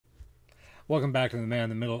Welcome back to The Man in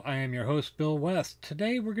the Middle. I am your host, Bill West.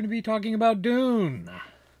 Today we're going to be talking about Dune.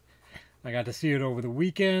 I got to see it over the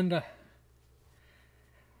weekend.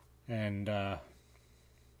 And,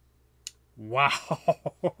 wow.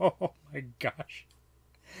 Oh my gosh.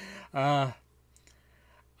 I'm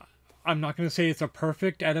not going to say it's a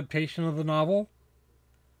perfect adaptation of the novel.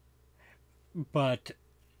 But,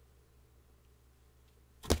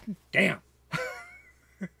 damn.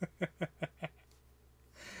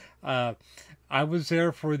 I was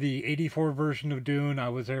there for the 84 version of Dune. I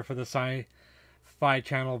was there for the Sci-Fi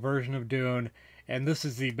Channel version of Dune. And this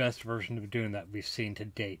is the best version of Dune that we've seen to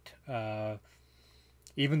date.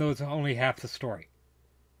 Even though it's only half the story.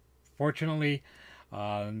 Fortunately,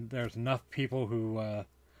 there's enough people who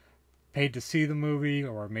paid to see the movie,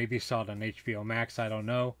 or maybe saw it on HBO Max, I don't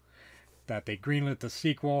know, that they greenlit the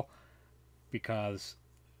sequel, because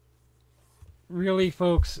really,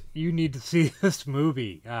 folks, you need to see this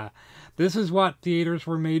movie. This is what theaters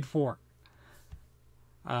were made for.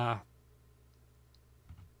 I'm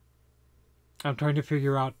trying to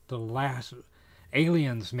figure out the last...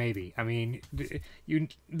 Aliens, maybe. I mean,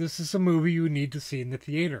 this is a movie you need to see in the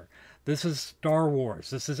theater. This is Star Wars.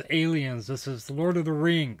 This is Aliens. This is Lord of the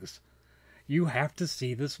Rings. You have to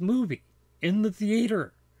see this movie in the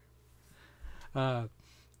theater. I'm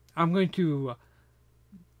going to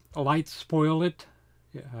light spoil it.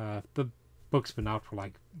 The book's been out for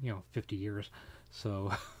 50 years.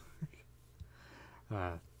 So,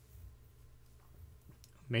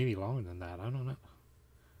 maybe longer than that. I don't know.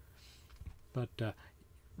 But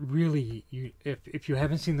really, if you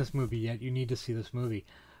haven't seen this movie yet, you need to see this movie.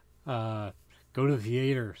 Go to the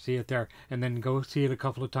theater, see it there, and then go see it a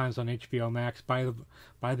couple of times on HBO Max. Buy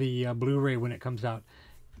the Blu-ray when it comes out.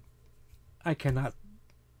 I cannot.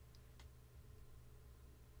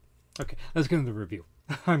 Okay, let's get into the review.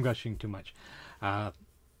 I'm gushing too much.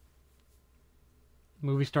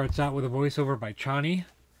 Movie starts out with a voiceover by Chani,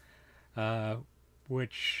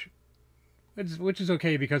 which is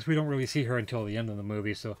okay because we don't really see her until the end of the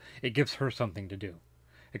movie, so it gives her something to do.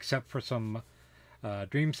 Except for some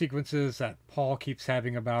dream sequences that Paul keeps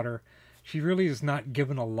having about her. She really is not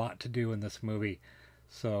given a lot to do in this movie.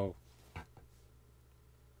 So,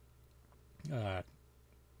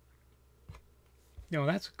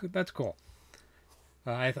 that's cool.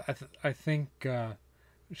 I think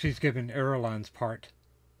she's given Irulan's part.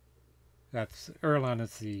 Irulan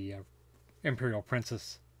is the Imperial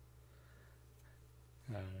Princess.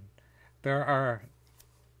 There are...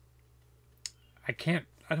 I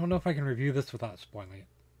don't know if I can review this without spoiling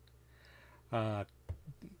it.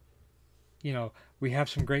 We have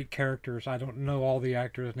some great characters. I don't know all the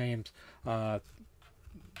actors' names. I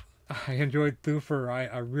enjoyed Thufir.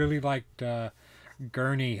 I really liked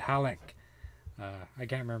Gurney Halleck. I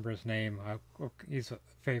can't remember his name. He's a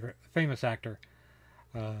famous actor.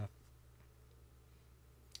 Of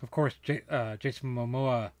course, Jason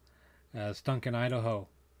Momoa as Duncan Idaho.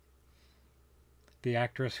 The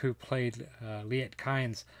actress who played Liet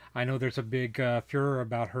Kynes. I know there's a big furor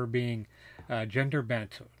about her being gender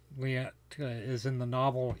bent. Liet is in the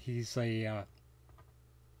novel. He's a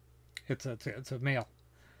it's a male,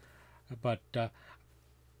 but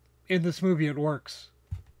in this movie it works.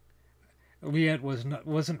 Liet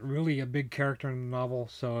wasn't really a big character in the novel,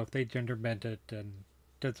 so if they gender bent it and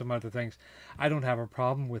did some other things, I don't have a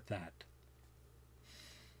problem with that.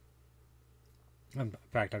 In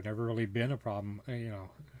fact, I've never really been a problem,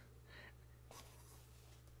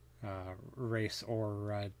 race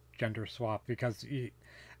or gender swap, because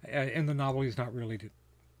in the novel he's not really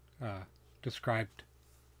described.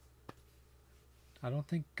 I don't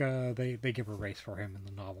think they give a race for him in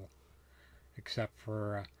the novel, except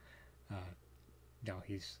for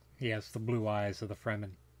he has the blue eyes of the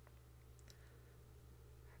Fremen.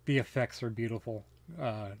 The effects are beautiful.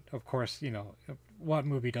 Of course, what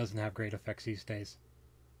movie doesn't have great effects these days?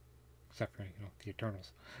 Except for, the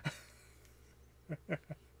Eternals.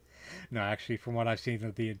 No, actually, from what I've seen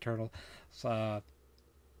of the Eternals,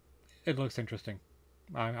 it looks interesting.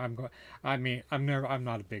 I'm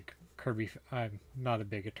not a big Kirby. I'm not a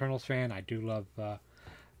big Eternals fan. I do love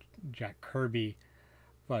Jack Kirby,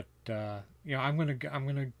 but I'm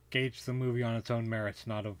gonna gauge the movie on its own merits,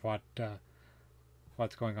 not of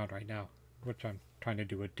what's going on right now, which I'm trying to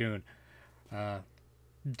do with Dune.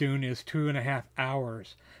 Dune is 2.5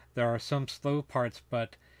 hours. There are some slow parts,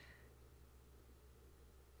 but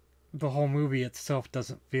the whole movie itself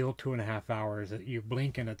doesn't feel 2.5 hours. You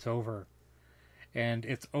blink and it's over. And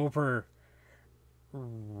it's over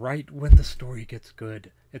right when the story gets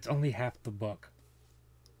good. It's only half the book.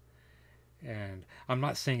 And I'm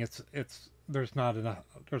not saying there's not enough,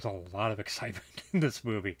 there's a lot of excitement in this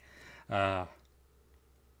movie. Uh,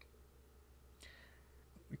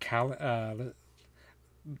 Cal- uh,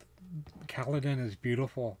 Caledon is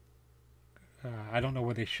beautiful. I don't know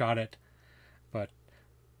where they shot it, but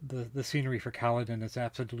the scenery for Caledon is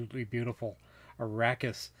absolutely beautiful.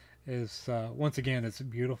 Arrakis is once again it's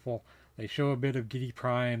beautiful. They show a bit of Giedi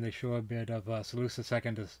Prime, they show a bit of Seleucus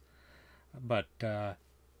Secondus, but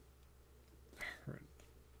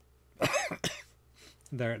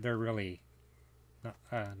they're really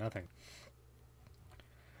nothing.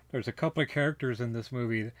 There's a couple of characters in this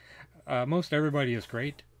movie. Most everybody is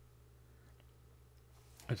great.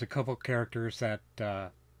 There's a couple of characters that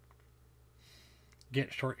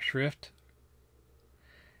get short shrift.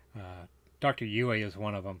 Dr. Yue is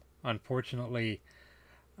one of them. Unfortunately,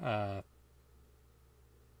 uh,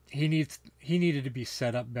 he needed to be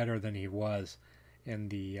set up better than he was in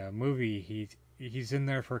the movie. He's in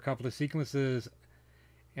there for a couple of sequences,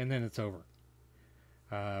 and then it's over.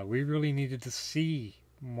 We really needed to see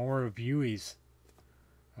more of Yui's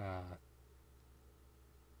uh,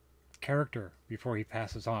 character before he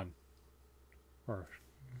passes on. Or,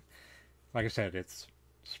 like I said, it's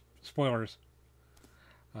spoilers.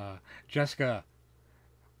 Jessica,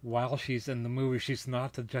 while she's in the movie, she's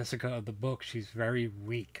not the Jessica of the book. She's very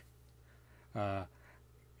weak. Uh,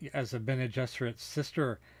 as a Bene Gesserit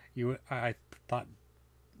sister, I thought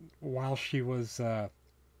while she wasn't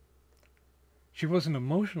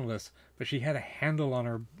emotionless, but she had a handle on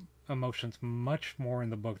her emotions much more in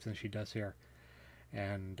the book than she does here.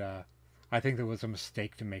 And I think there was a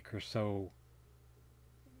mistake to make her so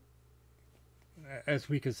as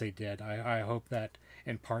weak as they did. I hope that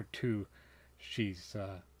in part two, she's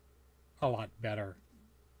a lot better,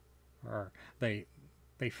 or they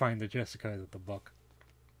find the Jessica of the book.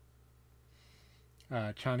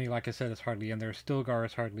 Chani, like I said, is hardly in there. Stilgar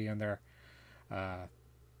is hardly in there. Uh,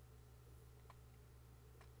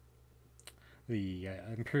 the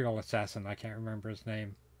Imperial assassin, I can't remember his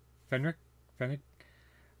name. Fenric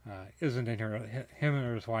isn't in here. Him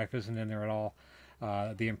and his wife isn't in there at all.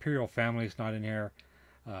 The Imperial family is not in here.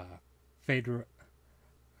 Fade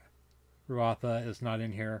Ruatha is not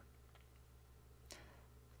in here.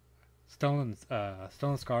 Stellan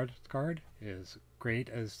Skarsgård is great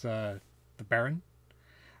as the Baron.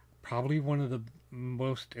 Probably one of the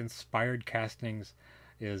most inspired castings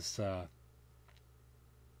is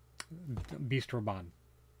Beast Raban.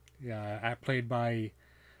 Played by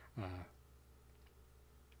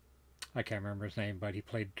I can't remember his name, but he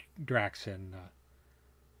played Drax in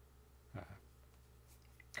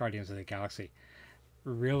Guardians of the Galaxy.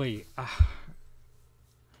 Really,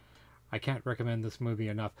 I can't recommend this movie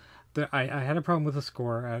enough. I had a problem with the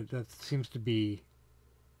score. That seems to be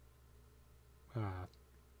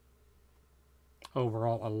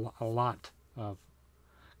overall a lot of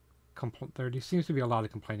there seems to be a lot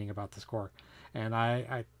of complaining about the score, and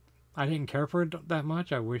I didn't care for it that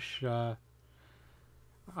much. I wish I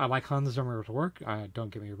like Hans Zimmer's work. Don't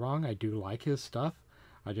get me wrong, I do like his stuff.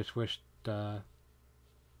 I just wished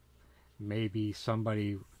maybe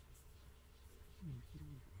somebody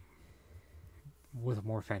with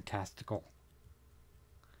more fantastical.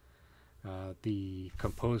 The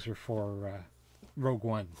composer for Rogue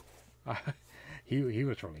One, he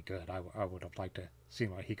was really good. I would have liked to see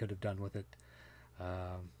what he could have done with it.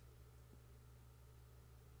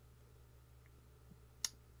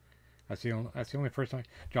 That's the only person.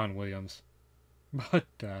 John Williams, but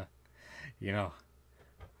you know,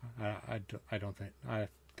 I don't think I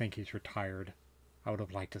think he's retired. I would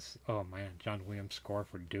have liked to. Oh man, John Williams score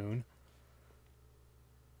for Dune.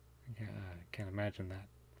 Yeah, I can't imagine that.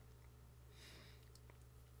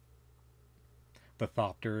 The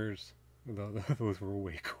Thopters, those were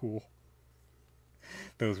way cool.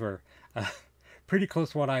 Those were pretty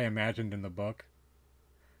close to what I imagined in the book,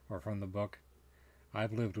 or from the book.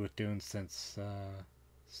 I've lived with Dune since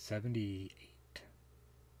 '78.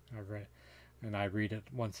 I've read, and I read it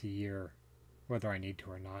once a year, whether I need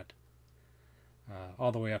to or not.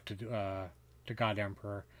 All the way up to God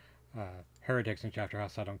Emperor, Heretics and Chapter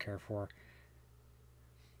House. I don't care for,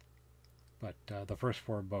 but the first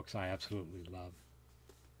four books I absolutely love.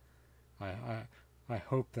 I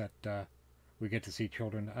hope that we get to see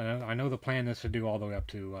children. I know the plan is to do all the way up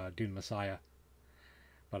to Dune Messiah,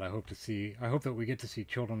 but I hope that we get to see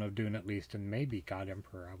Children of Dune at least, and maybe God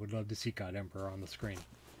Emperor. I would love to see God Emperor on the screen.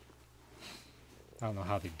 I don't know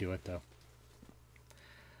how they do it though.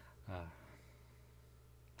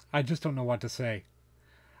 I just don't know what to say.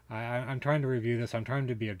 I'm trying to review this. I'm trying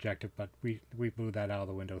to be objective, but we blew that out of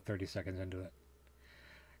the window 30 seconds into it.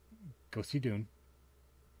 Go see Dune,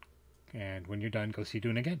 and when you're done, go see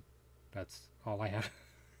Dune again. That's all I have.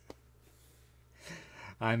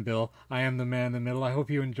 I'm Bill. I am the man in the middle. I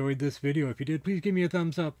hope you enjoyed this video. If you did, please give me a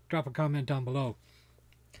thumbs up. Drop a comment down below.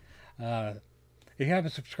 If you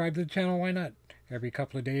haven't subscribed to the channel, why not? Every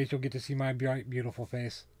couple of days, you'll get to see my bright, beautiful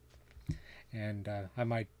face. And I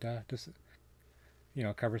might just,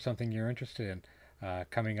 cover something you're interested in.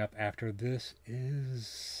 Coming up after this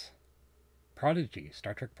is Prodigy,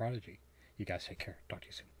 Star Trek Prodigy. You guys take care. Talk to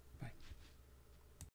you soon.